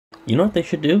You know what they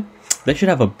should do? They should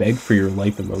have a beg for your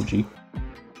life emoji.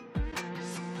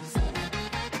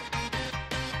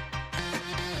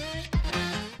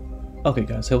 Okay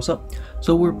guys, hey, what's up?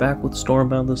 So we're back with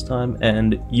Stormbound this time,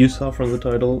 and you saw from the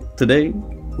title, today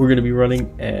we're going to be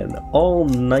running an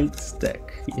all-knights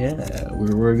deck. Yeah,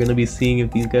 we're going to be seeing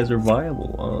if these guys are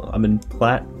viable. I'm in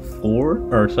Plat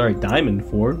 4, or sorry, Diamond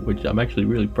 4, which I'm actually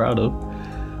really proud of.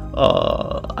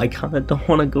 I kind of don't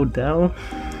want to go down.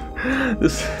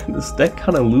 This deck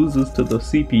kind of loses to the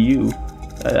CPU.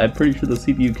 I'm pretty sure the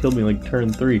CPU killed me like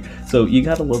turn 3. So you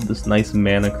gotta love this nice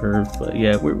mana curve. But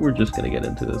yeah, we're just gonna get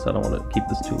into this. I don't want to keep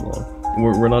this too long.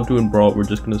 We're not doing Brawl. We're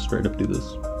just gonna straight up do this.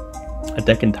 A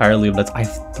deck entirely of nuts. I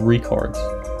have 3 cards.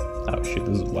 Oh shit,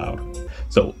 this is loud.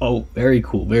 So very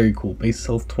cool, very cool. Base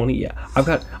health 20. Yeah, I've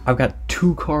got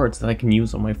 2 cards that I can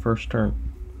use on my first turn.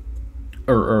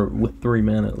 Or with 3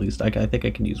 mana at least. I think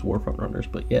I can use Warfront Runners,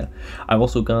 but yeah. I've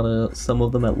also got some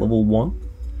of them at level 1.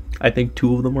 I think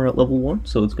 2 of them are at level 1,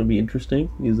 so it's going to be interesting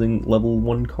using level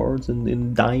 1 cards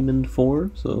in Diamond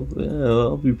 4, so yeah,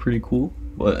 that'll be pretty cool,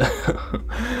 but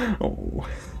oh,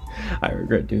 I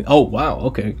regret doing. Oh wow,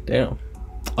 okay, damn.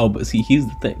 Oh, but see, here's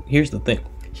the thing,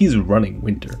 he's running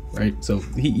Winter, right? So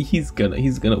he's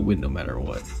gonna win no matter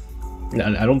what.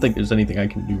 I don't think there's anything I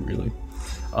can do really.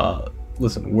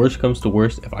 Listen, worst comes to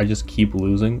worst, if I just keep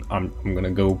losing, I'm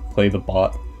gonna go play the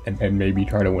bot and then maybe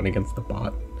try to win against the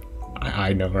bot.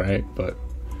 I know, right? But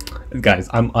guys,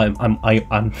 I'm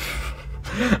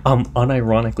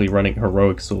unironically running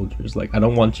heroic soldiers. Like I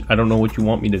don't know what you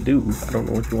want me to do. I don't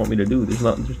know what you want me to do. There's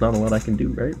not a lot I can do,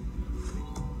 right?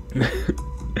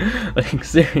 Like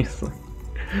seriously,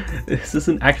 this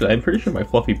isn't actually. I'm pretty sure my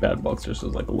fluffy bad box just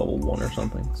is like a level 1 or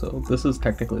something. So this is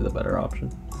technically the better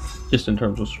option, just in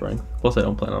terms of strength. Plus, I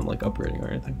don't plan on like upgrading or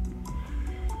anything.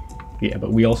 Yeah,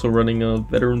 but we also running a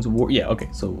Veterans of War. Yeah, okay.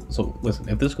 So listen,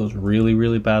 if this goes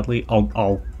really badly,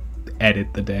 I'll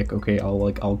edit the deck. Okay,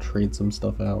 I'll trade some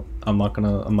stuff out. I'm not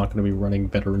gonna be running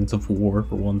Veterans of War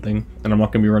for one thing, and I'm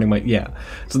not gonna be running my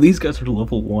So these guys are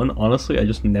level 1. Honestly, I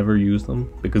just never used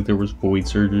them because there was Void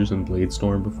Surgers and Blade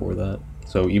Storm before that.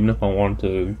 So even if I wanted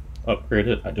to upgrade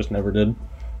it, I just never did.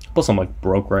 Plus, I'm like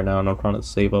broke right now, and I'm trying to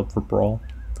save up for Brawl.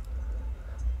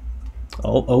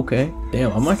 Oh, okay.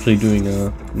 Damn, I'm actually doing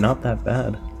not that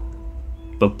bad.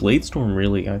 But Bladestorm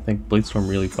really, I think Bladestorm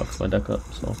really fucks my deck up,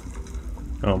 so.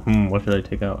 Oh, what should I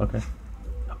take out? Okay.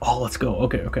 Oh, let's go.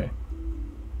 Okay.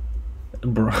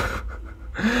 Bro.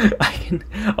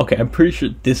 Okay, I'm pretty sure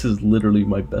this is literally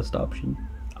my best option.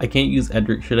 I can't use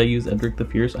Edric. Should I use Edric the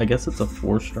Fierce? I guess it's a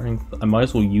 4 strength. I might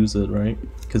as well use it, right?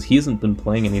 Because he hasn't been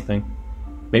playing anything.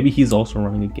 Maybe he's also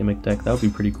running a gimmick deck. That would be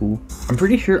pretty cool. I'm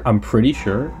pretty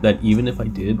sure that even if I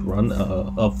did run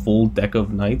a full deck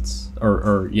of knights,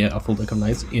 yeah, a full deck of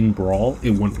knights in Brawl,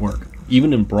 it wouldn't work.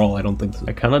 Even in Brawl, I don't think so.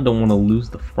 I kind of don't want to lose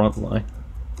the front line.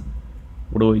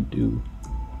 What do I do?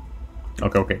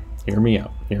 Okay. Hear me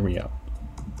out.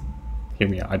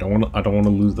 I don't want to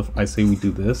lose the. I say we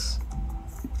do this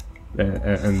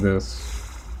and this.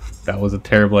 That was a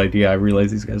terrible idea. I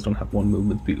realize these guys don't have 1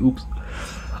 movement speed. Oops.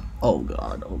 Oh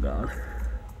god.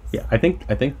 Yeah, I think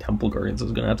Temple Guardians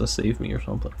is gonna have to save me or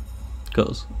something.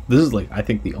 Because this is like, I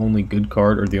think the only good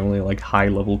card, or the only like high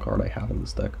level card I have in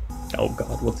this deck. Oh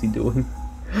god, what's he doing?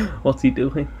 What's he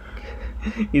doing?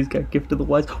 He's got Gift of the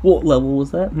Wise. What level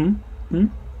was that?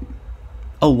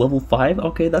 Oh, level 5?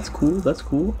 Okay, that's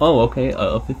cool. Oh, okay,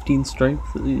 a 15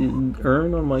 strength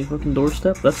urn on my fucking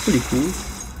doorstep? That's pretty cool.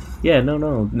 Yeah, no,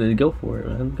 go for it,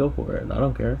 man. Go for it. I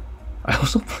don't care.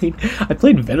 I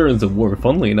played Veterans of War.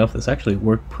 Funnily enough, this actually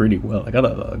worked pretty well. I got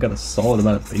a solid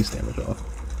amount of base damage off.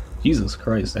 Jesus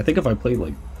Christ. I think if I played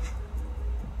like...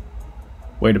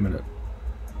 Wait a minute.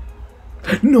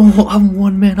 No, I'm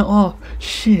 1 mana off.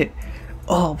 Shit.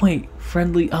 Oh, wait.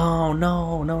 Friendly. Oh,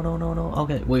 no.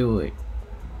 Okay, wait.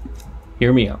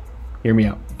 Hear me out.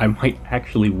 I might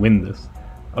actually win this.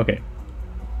 Okay.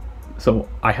 So,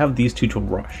 I have these 2 to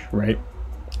rush, right?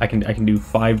 I can do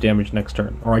 5 damage next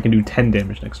turn, or I can do 10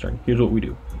 damage next turn. Here's what we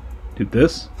do. Do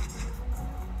this,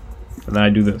 and then I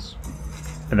do this.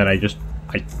 And then I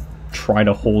try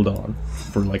to hold on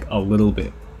for like a little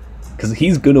bit. Because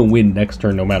he's gonna win next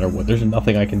turn no matter what. There's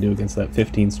nothing I can do against that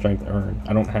 15 strength urn.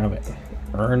 I don't have it.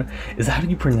 Urn? Is that how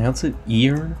you pronounce it?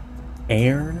 Earn?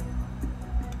 Airn?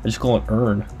 I just call it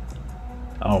urn.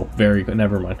 Oh, very good.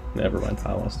 Never mind.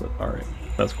 I lost it. Alright.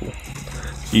 That's cool.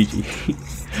 GG.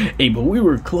 Hey, but we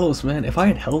were close, man. If I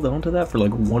had held on to that for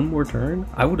like 1 more turn,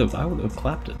 I would have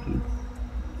clapped it, dude.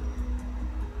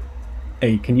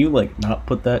 Hey, can you like not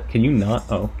put that? Can you not?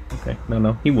 Oh, okay.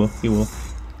 No, he will.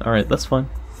 All right, that's fine.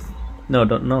 No,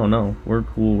 don't. No. We're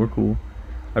cool.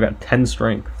 I got 10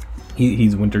 strength.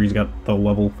 He's winter. He's got the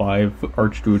level 5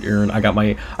 Archdruid Aaron. I got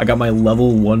my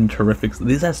level 1 terrific.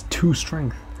 This has 2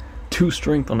 strength. 2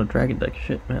 strength on a dragon deck.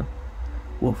 Shit, man.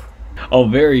 Woof. Oh,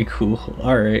 very cool.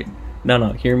 Alright.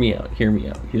 No, hear me out. Hear me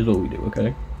out. Here's what we do,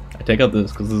 okay? I take out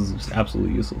this because this is just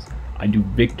absolutely useless. I do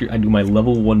my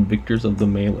level 1 victors of the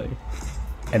melee.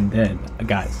 And then,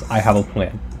 guys, I have a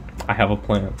plan. I have a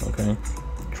plan, okay?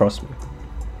 Trust me.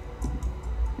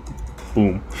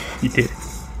 Boom. We did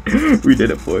it. We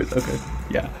did it, boys. Okay.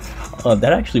 Yeah.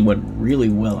 That actually went really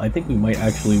well. I think we might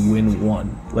actually win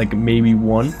one. Like, maybe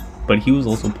one. But he was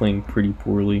also playing pretty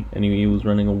poorly. And he was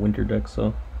running a winter deck,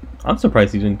 so... I'm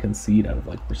surprised he didn't concede out of,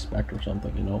 like, respect or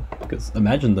something, you know? Because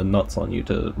imagine the nuts on you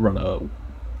to run a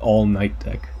all-night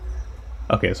deck.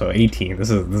 Okay, so 18. This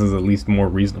is at least more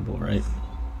reasonable, right?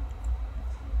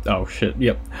 Oh, shit.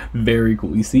 Yep. Very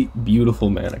cool. You see? Beautiful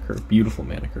mana curve. Beautiful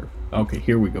mana curve. Okay,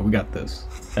 here we go. We got this.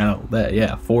 Now,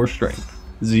 yeah, 4 strength.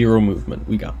 0 movement.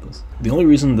 We got this. The only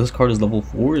reason this card is level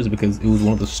 4 is because it was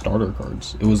one of the starter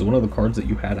cards. It was one of the cards that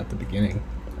you had at the beginning.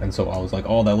 And so I was like,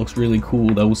 oh, that looks really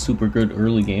cool. That was super good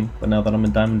early game. But now that I'm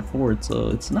in Diamond 4,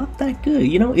 it's not that good.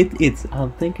 You know,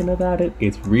 I'm thinking about it.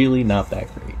 It's really not that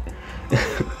great.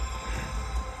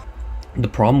 The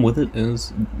problem with it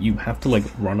is you have to like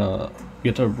you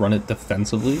have to run it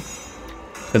defensively,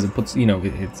 because it puts, you know,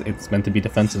 it's meant to be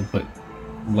defensive, but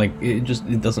like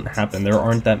it doesn't happen. There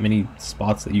aren't that many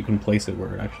spots that you can place it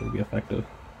where it actually be effective,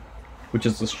 which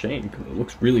is a shame because it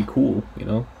looks really cool, you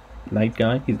know. Night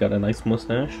guy, he's got a nice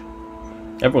mustache.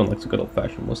 Everyone likes a good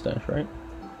old-fashioned mustache, right?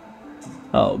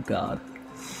 Oh god.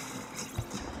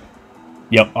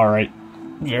 Yep, alright.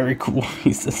 Very cool.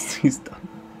 He's done.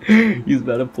 He's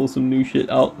about to pull some new shit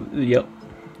out. Yep.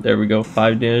 There we go.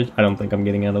 5 damage. I don't think I'm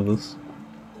getting out of this.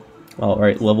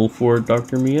 Alright, level 4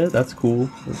 Dr. Mia. That's cool.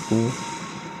 That's cool.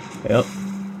 Yep.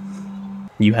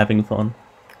 You having fun?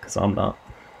 Because I'm not.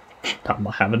 I'm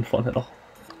not having fun at all.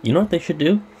 You know what they should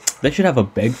do? They should have a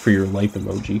beg for your life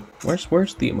emoji.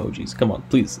 Where's the emojis? Come on,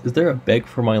 please. Is there a beg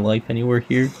for my life anywhere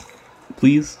here?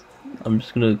 Please? I'm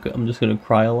just gonna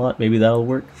cry a lot. Maybe that'll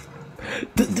work.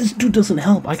 This dude doesn't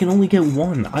help. I can only get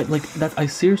 1. I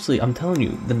seriously, I'm telling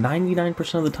you, the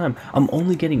 99% of the time, I'm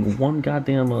only getting 1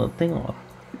 goddamn thing off.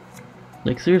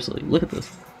 Like seriously, look at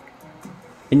this.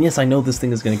 And yes, I know this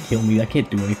thing is gonna kill me. I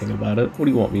can't do anything about it. What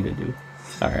do you want me to do?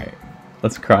 All right,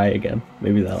 let's cry again.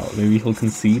 Maybe he'll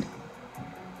concede.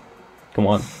 Come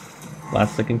on.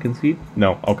 Last second concede?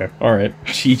 No. Okay. Alright.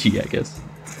 GG, I guess.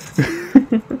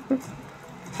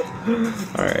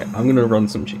 Alright. I'm gonna run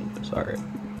some changes. Alright.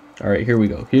 Alright, here we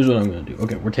go. Here's what I'm gonna do.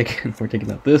 Okay, we're taking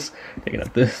out this, taking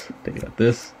out this, taking out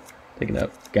this, taking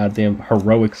out goddamn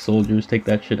heroic soldiers. Take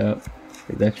that shit out.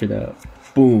 Take that shit out.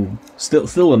 Boom.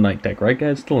 Still a night deck, right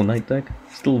guys? Still a night deck.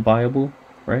 Still viable,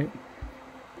 right?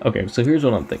 Okay, so here's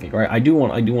what I'm thinking, right? I do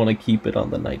want to keep it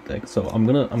on the night deck, so I'm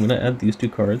gonna add these 2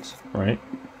 cards, right?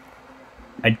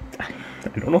 I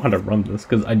don't know how to run this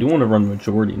because I do want to run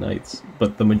majority knights,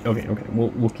 but okay,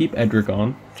 we'll keep Edric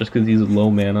on just because he's low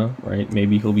mana, right?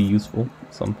 Maybe he'll be useful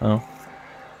somehow.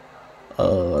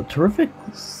 Terrific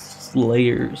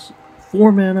Slayers,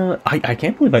 4 mana. I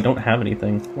can't believe I don't have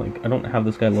anything. Like I don't have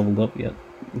this guy leveled up yet.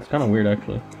 It's kind of weird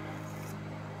actually.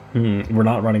 We're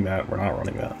not running that. We're not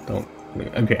running that. Don't.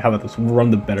 Okay, how about this? We'll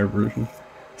run the better version.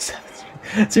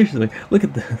 Seriously, look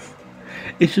at this.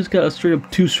 It's just got a straight up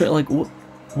 2 straight. Like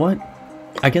what?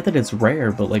 I get that it's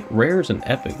rare, but like rares and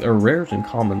epic or rares and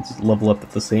commons level up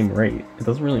at the same rate. It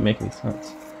doesn't really make any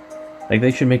sense. Like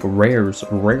they should make rares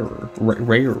rarer.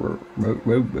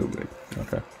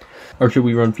 Okay. Or should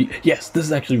we run? Yes, this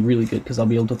is actually really good because I'll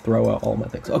be able to throw out all my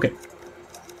things. Okay.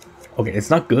 Okay, it's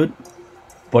not good.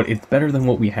 But it's better than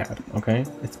what we had, okay?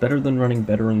 It's better than running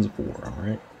Veterans of War,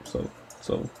 alright? So,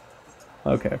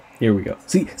 okay, here we go.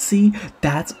 See,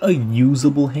 that's a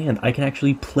usable hand. I can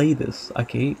actually play this,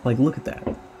 okay? Like, look at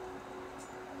that.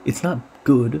 It's not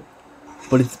good,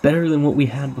 but it's better than what we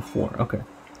had before. Okay,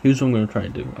 here's what I'm gonna try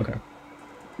and do, okay.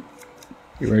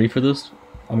 You ready for this?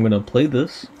 I'm gonna play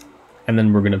this, and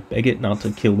then we're gonna beg it not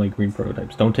to kill my green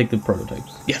prototypes. Don't take the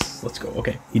prototypes. Yes, let's go.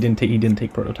 Okay, he didn't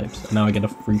take prototypes. And now I get a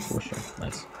free 4 strength.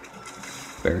 Nice.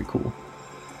 Very cool.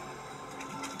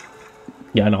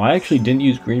 Yeah, no, I actually didn't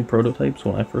use green prototypes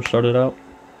when I first started out,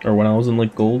 or when I was in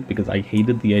like gold, because I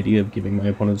hated the idea of giving my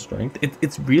opponent strength.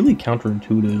 It's really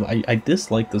counterintuitive. I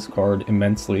dislike this card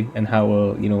immensely, and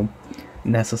how you know,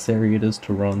 necessary it is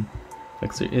to run.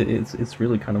 Like it's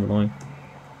really kind of annoying.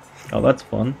 Oh, that's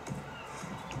fun.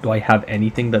 Do I have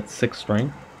anything that's 6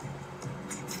 strength?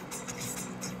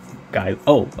 Guys,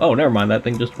 oh, never mind. That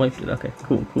thing just wiped it. Okay,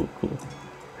 cool.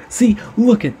 See,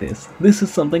 look at this. This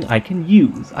is something I can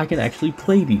use. I can actually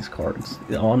play these cards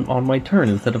on my turn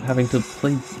instead of having to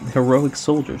play heroic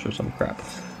soldiers or some crap.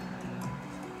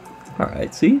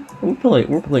 Alright, see? We're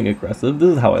playing aggressive.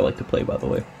 This is how I like to play, by the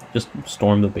way. Just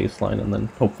storm the baseline and then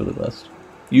hope for the best.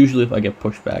 Usually if I get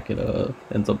pushed back, it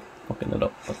ends up fucking it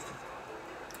up. But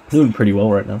doing pretty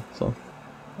well right now, so.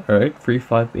 Alright, free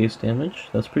 5 base damage.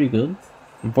 That's pretty good.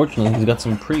 Unfortunately, he's got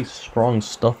some pretty strong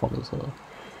stuff on his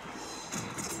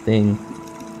thing.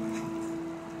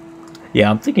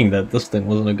 Yeah, I'm thinking that this thing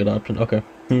wasn't a good option. Okay.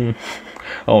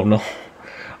 Oh no.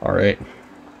 Alright.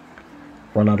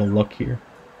 Run out of luck here.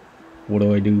 What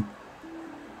do I do?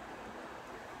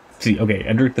 See, okay,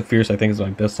 Edric the Fierce I think is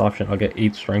my best option. I'll get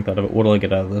 8 strength out of it. What do I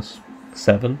get out of this?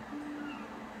 7?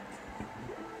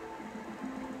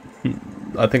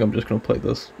 I think I'm just gonna play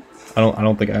this. I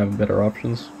don't think I have better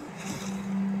options.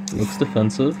 Looks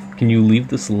defensive. Can you leave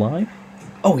this alive?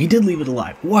 Oh, he did leave it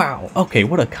alive. Wow. Okay,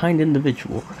 what a kind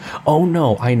individual. Oh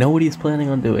no, I know what he's planning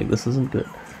on doing. This isn't good.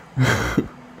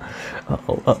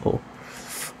 Uh-oh, uh-oh.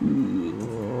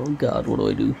 Oh god, what do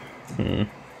I do? Okay,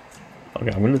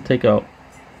 I'm gonna take out...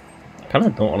 I kinda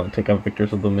don't want to take out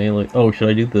Victors of the Melee. Oh, should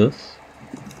I do this?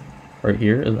 Right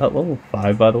here? Is that level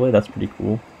 5, by the way? That's pretty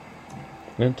cool.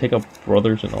 I'm gonna take out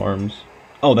Brothers in Arms.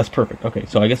 Oh, that's perfect. Okay,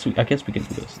 so I guess we can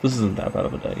do this. This isn't that bad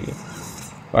of an idea.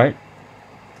 Alright.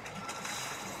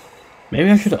 Maybe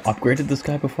I should have upgraded this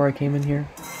guy before I came in here.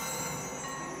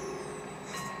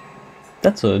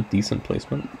 That's a decent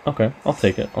placement. Okay, I'll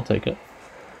take it. I'll take it.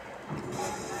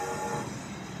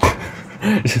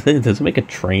 Does it make a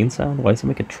train sound? Why does it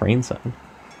make a train sound?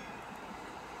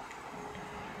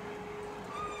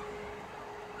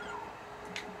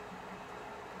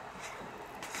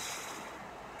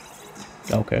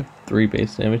 Okay, 3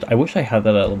 base damage. I wish I had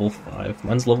that at level 5.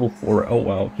 Mine's level 4. Oh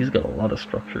wow, he's got a lot of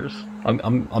structures.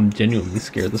 I'm genuinely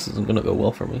scared this isn't gonna go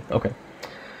well for me. Okay.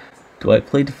 Do I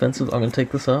play defensive? I'm gonna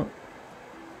take this out.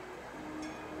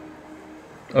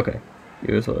 Okay,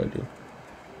 here's what I do.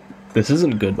 This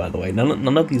isn't good, by the way.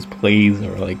 None of these plays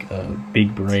are like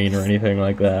big brain or anything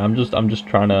like that. I'm just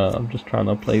trying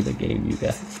to play the game, you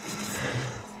guys.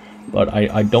 But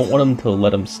I don't want him to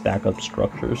let him stack up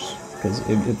structures, because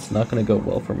it's not going to go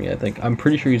well for me, I think. I'm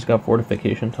pretty sure he's got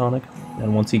Fortification Tonic,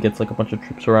 and once he gets like a bunch of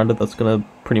troops around it, that's going to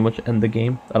pretty much end the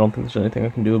game. I don't think there's anything I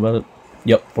can do about it.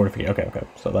 Yep, Fortification. Okay,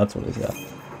 so that's what he's got.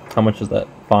 How much is that?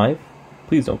 5?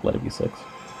 Please don't let it be 6.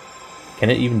 Can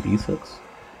it even be 6?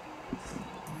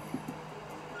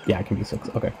 Yeah, it can be 6.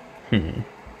 Okay.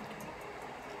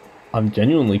 I'm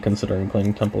genuinely considering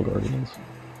playing Temple Guardians.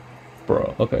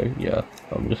 Bro, okay, yeah.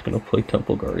 I'm just gonna play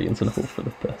Temple Guardians and hope for the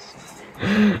best.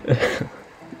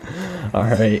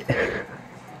 Alright.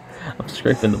 I'm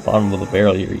scraping the bottom of the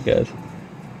barrel here, you guys.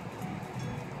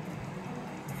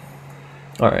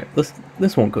 Alright,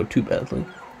 this won't go too badly.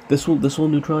 This will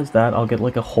neutralize that. I'll get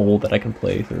like a hole that I can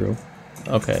play through.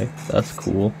 Okay, that's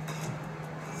cool.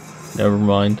 Never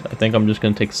mind. I think I'm just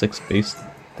gonna take 6 base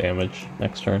damage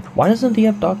next turn. Why doesn't he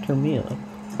have Dr. Mia?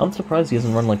 I'm surprised he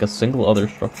hasn't run like a single other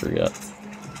structure yet.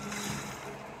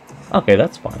 Okay,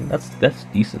 that's fine. That's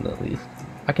decent at least.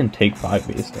 I can take 5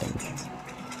 base damage.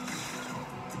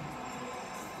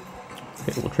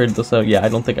 Okay, we'll trade this out. Yeah, I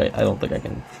don't think I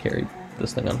can carry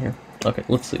this thing on here. Okay,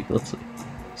 let's see.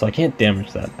 So I can't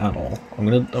damage that at all. I'm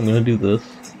gonna do this.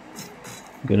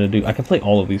 I can play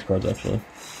all of these cards actually.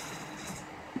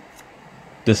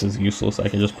 This is useless. I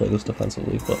can just play this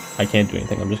defensively, but I can't do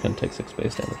anything. I'm just gonna take 6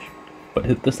 base damage.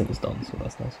 But this thing is done, so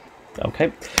that's nice.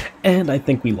 Okay, and I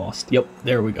think we lost. Yep,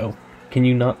 there we go. Can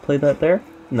you not play that there?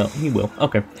 No, he will.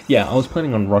 Okay, yeah, I was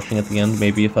planning on rushing at the end.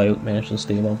 Maybe if I managed to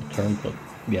stay above the turn, but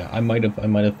yeah, I might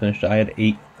have finished. I had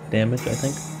 8 damage, I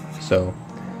think. So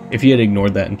if he had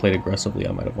ignored that and played aggressively,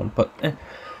 I might have won. But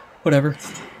whatever.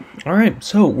 All right,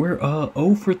 so we're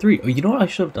 0 for 3. Oh, you know what I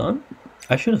should have done?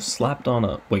 I should have slapped on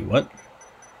a. Wait, what?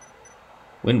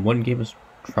 Win 1 game as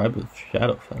Tribe of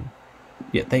Shadowfen.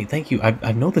 Yeah, thank you.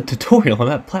 I know the tutorial. I'm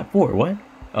at Plat 4. What?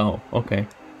 Oh, okay.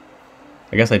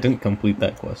 I guess I didn't complete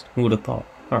that quest. Who would have thought?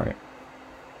 Alright.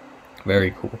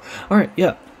 Very cool. Alright,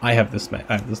 yeah. I have this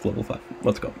level 5.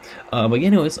 Let's go. But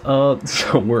anyways, so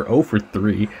we're 0 for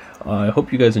 3. I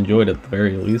hope you guys enjoyed at the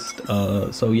very least.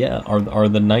 So yeah, are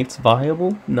the knights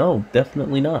viable? No,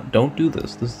 definitely not. Don't do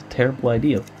this. This is a terrible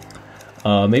idea.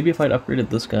 Maybe if I'd upgraded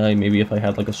this guy, maybe if I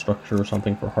had like a structure or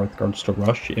something for Hearthguards to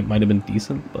rush, it might have been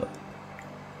decent, but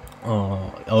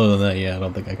other than that, yeah, I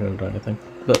don't think I could have done anything.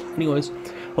 But anyways,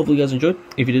 hopefully you guys enjoyed.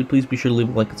 If you did, please be sure to leave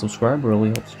a like and subscribe. It really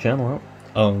helps the channel out.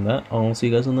 Other than that, I'll see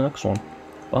you guys in the next one.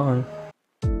 Bye.